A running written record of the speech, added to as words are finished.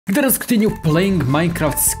Let us continue playing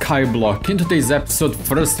Minecraft SkyBlock. In today's episode,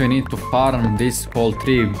 first we need to farm this whole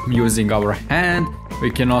tree using our hand.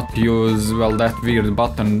 We cannot use, well, that weird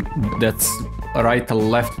button that's right or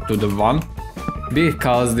left to the one,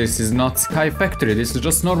 because this is not Sky Factory, this is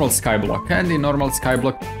just normal SkyBlock. And in normal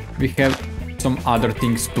SkyBlock, we have some other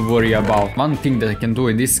things to worry about. One thing that I can do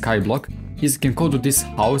in this SkyBlock is I can go to this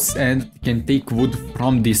house and can take wood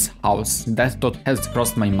from this house. That thought has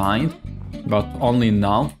crossed my mind, but only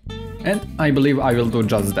now, and I believe I will do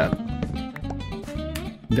just that.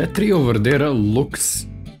 That tree over there looks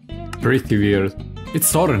pretty weird.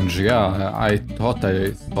 It's orange, yeah, I thought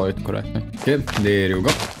I saw it correctly. Okay, there you go.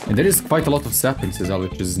 And there is quite a lot of saplings as well,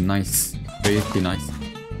 which is nice, pretty nice.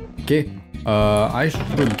 Okay, I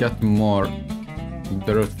should get more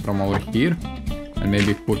dirt from over here, and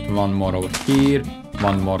maybe put one more over here,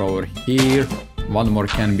 one more over here, one more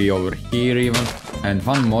can be over here even, and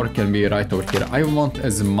one more can be right over here. I want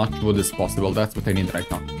as much wood as possible, that's what I need right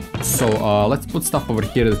now. So let's put stuff over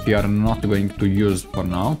here that we are not going to use for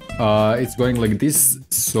now. It's going like this,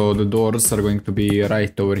 so the doors are going to be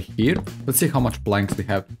right over here. Let's see how much planks we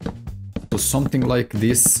have. So something like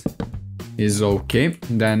this is okay.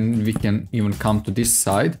 Then we can even come to this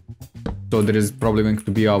side. So there is probably going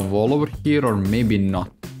to be a wall over here, or maybe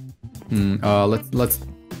not.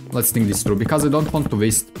 Let's think this through, because I don't want to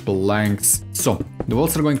waste planks. So the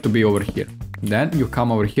walls are going to be over here. Then you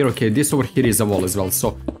come over here. Okay, this over here is a wall as well.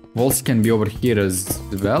 So walls can be over here as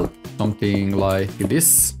well. Something like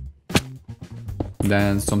this.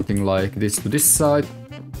 Then something like this to this side.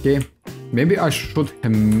 Okay, maybe I should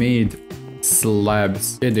have made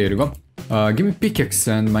slabs. Okay, there you go. Give me pickaxe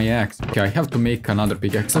and my axe. Okay, I have to make another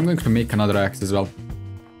pickaxe. I'm going to make another axe as well,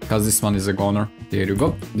 because this one is a goner. There you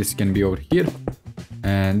go. This can be over here.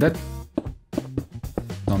 And that.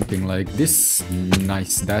 Something like this.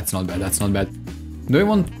 Nice. That's not bad. That's not bad. Do I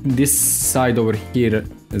want this side over here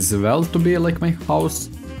as well to be like my house?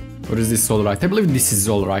 Or is this alright? I believe this is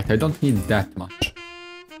alright. I don't need that much.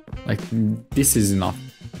 Like, this is enough.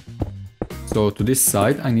 So to this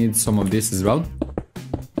side, I need some of this as well.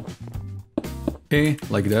 Okay,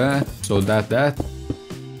 like that. So that.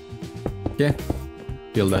 Okay,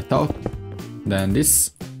 fill that out. Then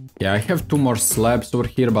this. Yeah, I have two more slabs over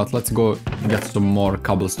here, but let's go get some more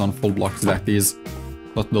cobblestone full blocks, that is.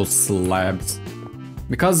 Not those slabs.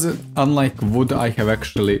 Because unlike wood, I have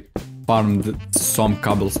actually farmed some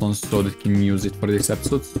cobblestone so that I can use it for this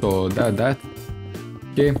episode. So that.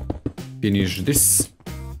 Okay, finish this.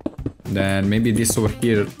 Then maybe this over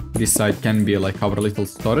here, this side can be like our little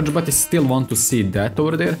storage, but I still want to see that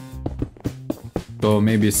over there. So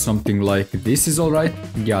maybe something like this is alright.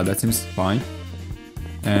 Yeah, that seems fine.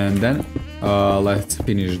 And then let's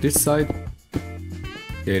finish this side.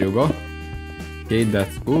 There you go. Okay,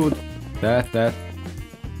 that's good. That.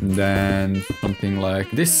 Then something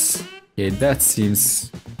like this. Okay, that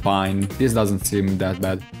seems fine. This doesn't seem that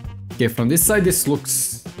bad. Okay, from this side this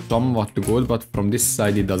looks somewhat good, but from this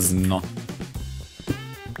side it does not.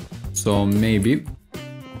 So maybe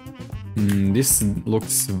this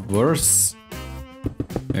looks worse.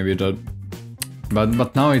 Maybe that.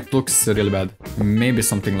 But now it looks really bad. Maybe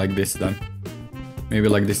something like this then. Maybe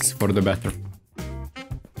like this for the better.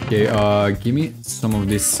 Okay, give me some of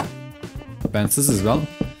these fences as well.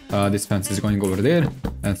 This fence is going over there,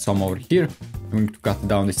 and some over here. I'm going to cut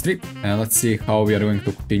down this tree, and let's see how we are going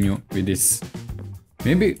to continue with this.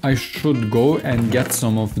 Maybe I should go and get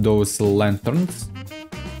some of those lanterns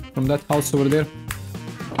from that house over there.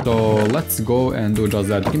 So let's go and do just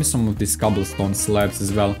that. Give me some of these cobblestone slabs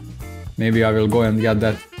as well. Maybe I will go and get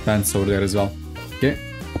that fence over there as well. Okay,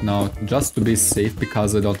 now just to be safe,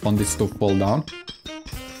 because I don't want this to fall down.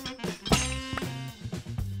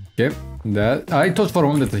 Okay, that I thought for a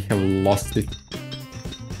moment that I have lost it.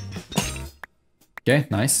 Okay,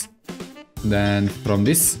 nice. Then from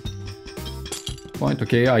this point,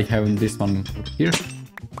 okay, I have this one here.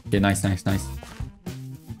 Okay, nice.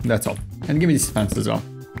 That's all. And give me this fence as well.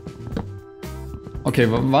 Okay,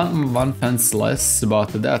 one fence less, but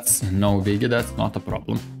that's no biggie, that's not a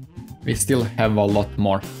problem. We still have a lot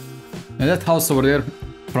more. And that house over there,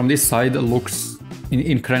 from this side, looks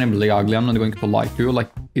incredibly ugly. I'm not going to lie to you,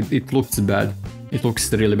 like, it looks bad. It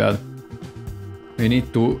looks really bad. We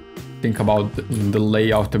need to think about the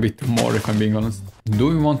layout a bit more, if I'm being honest. Do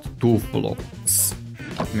we want two floors?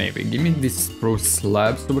 Maybe. Give me these spruce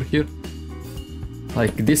slabs over here.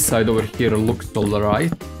 Like, this side over here looks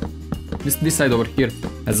alright. This side over here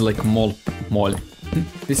has like more.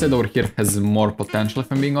 This side over here has more potential,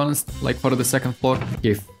 if I'm being honest, like for the second floor.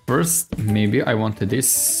 Okay, first maybe I want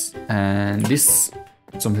this and this,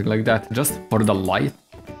 something like that, just for the light.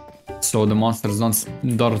 so the monsters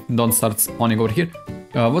don't start spawning over here.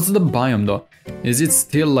 What's the biome though? Is it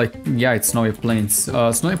still like, yeah, it's snowy plains.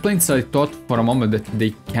 Snowy plains, I thought for a moment that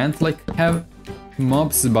they can't like have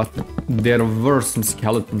mobs, but there were some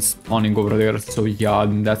skeletons spawning over there, so yeah,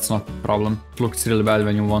 that's not a problem. It looks really bad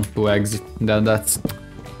when you want to exit.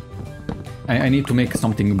 I need to make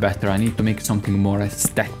something better. I need to make something more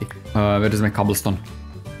aesthetic. Where is my cobblestone?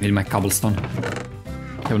 Need my cobblestone.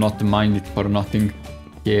 I have not mined it for nothing.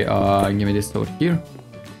 Okay, give me this over here.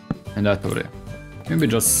 And that over there. Maybe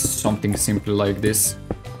just something simple like this.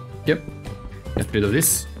 Yep. Get rid of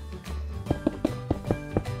this.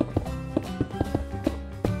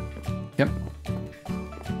 Yep.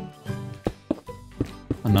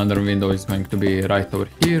 Another window is going to be right over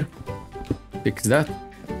here. Fix that.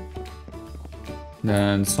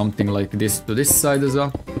 Then something like this to this side as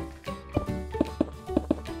well.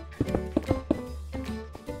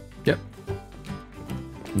 Yep.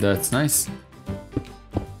 That's nice.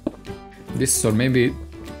 This, or maybe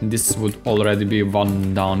this would already be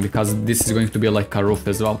one down, because this is going to be like a roof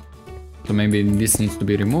as well. So maybe this needs to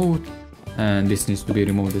be removed, and this needs to be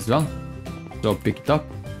removed as well. So pick it up.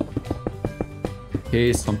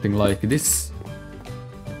 Okay, something like this.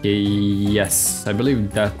 Okay, yes, I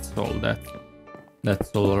believe that's all that.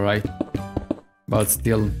 That's alright. But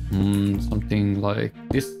still, something like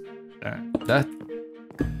this and that.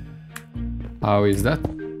 How is that?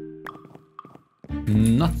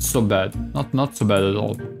 Not so bad. Not so bad at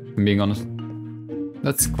all, if I'm being honest.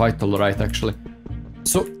 That's quite alright actually.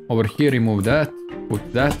 So, over here remove that,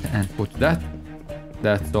 put that and put that.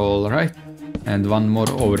 That's alright. And one more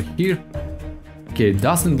over here. Okay, it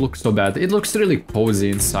doesn't look so bad. It looks really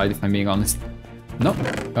cozy inside, if I'm being honest. No,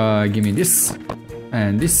 give me this.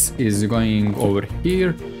 And this is going over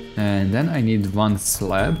here. And then I need one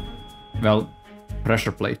slab. Well,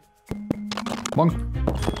 pressure plate. Bonk.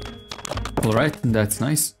 Alright, that's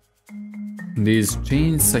nice. These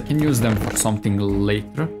chains, I can use them for something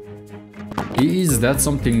later. Is that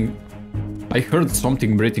something... I heard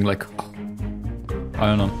something breathing like... I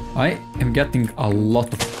don't know. I am getting a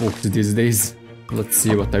lot of hooks these days. Let's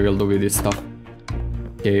see what I will do with this stuff.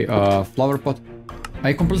 Okay, flower pot.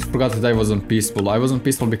 I completely forgot that I was on peaceful. I was on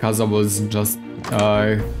peaceful because I was just...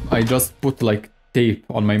 I just put like tape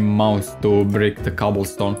on my mouse to break the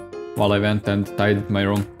cobblestone while I went and tidied my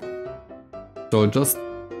room. So just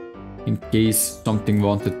in case something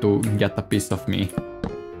wanted to get a piece of me.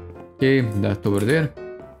 Okay, that over there.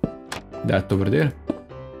 That over there.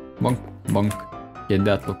 Bonk, bonk. Okay,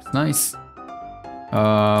 that looks nice.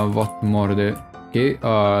 What more there? Okay,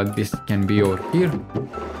 this can be over here.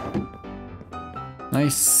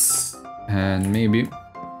 Nice. And maybe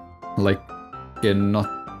like, yeah, not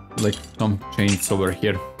like some chains over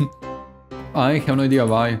here. I have no idea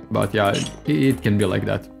why, but yeah, it can be like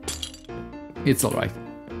that. It's alright.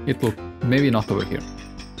 It look maybe not over here.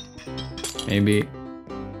 Maybe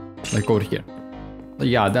like over here.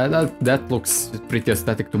 Yeah, that looks pretty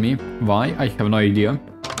aesthetic to me. Why? I have no idea.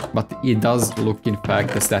 But it does look in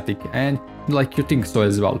fact aesthetic, and like you think so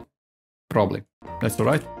as well. Probably. That's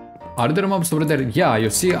alright. Are there mobs over there? Yeah,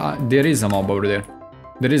 you see, there is a mob over there.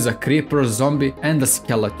 There is a creeper, zombie, and a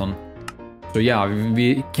skeleton. So yeah,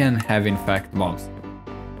 we can have in fact mobs.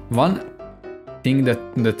 One thing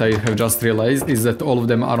that I have just realized is that all of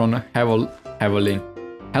them are on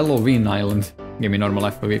Halloween Island. Give me normal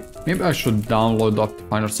FOV. Maybe I should download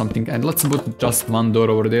Optifine or something, and let's put just one door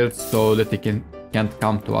over there so that they can't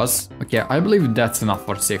come to us. Okay, I believe that's enough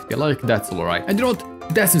for safety. Like, that's alright. And you know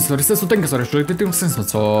what? That's it for this, so thank you so much for watching.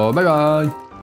 So bye bye.